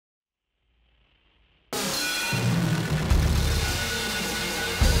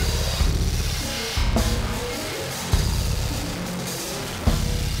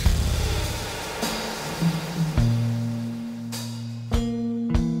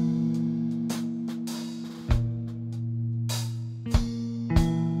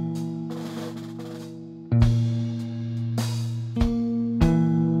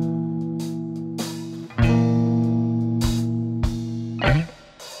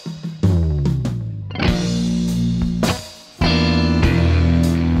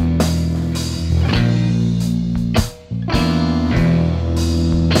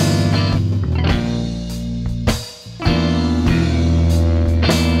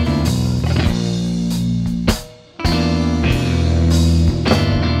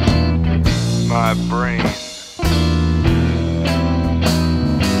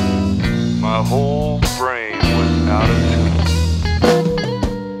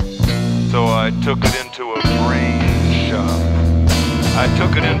took it into a brain shop. I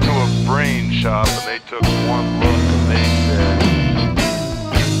took it into a brain shop and they took one look and they said,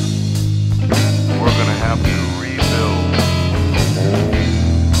 we're gonna have to rebuild the whole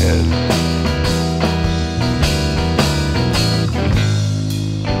head.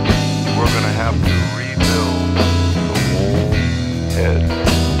 We're gonna have to rebuild the whole head.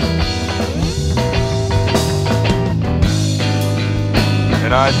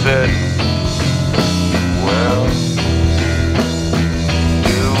 And I said, well,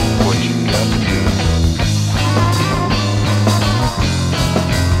 do what you got to do.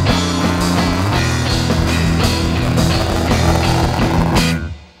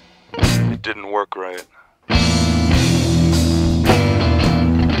 It didn't work right.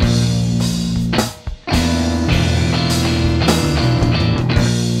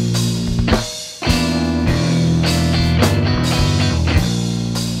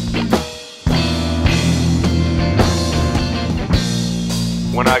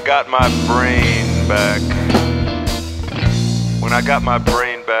 When I got my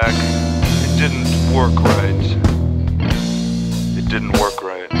brain back, it didn't work right. It didn't work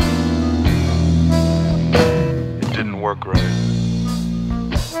right. It didn't work right.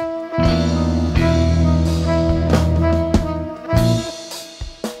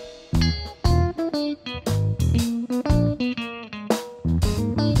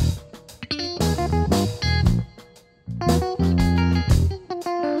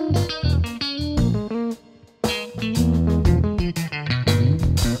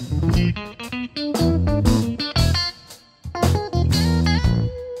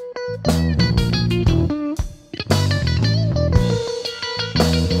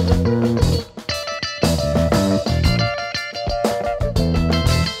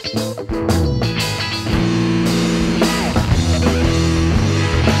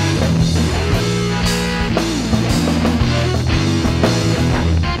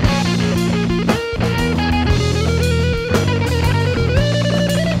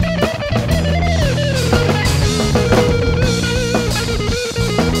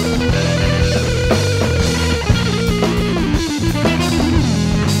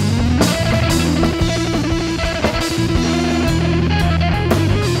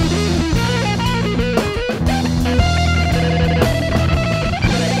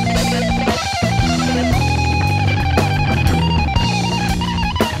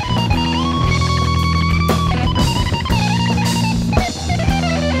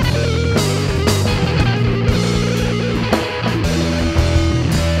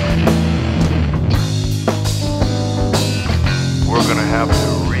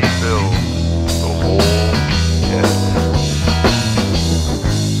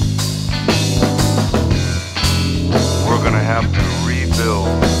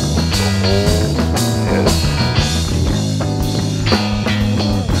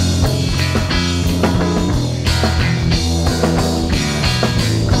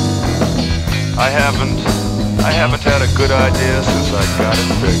 I haven't had a good idea since I got it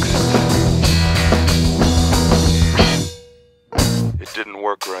fixed. It didn't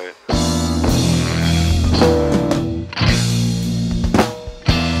work right.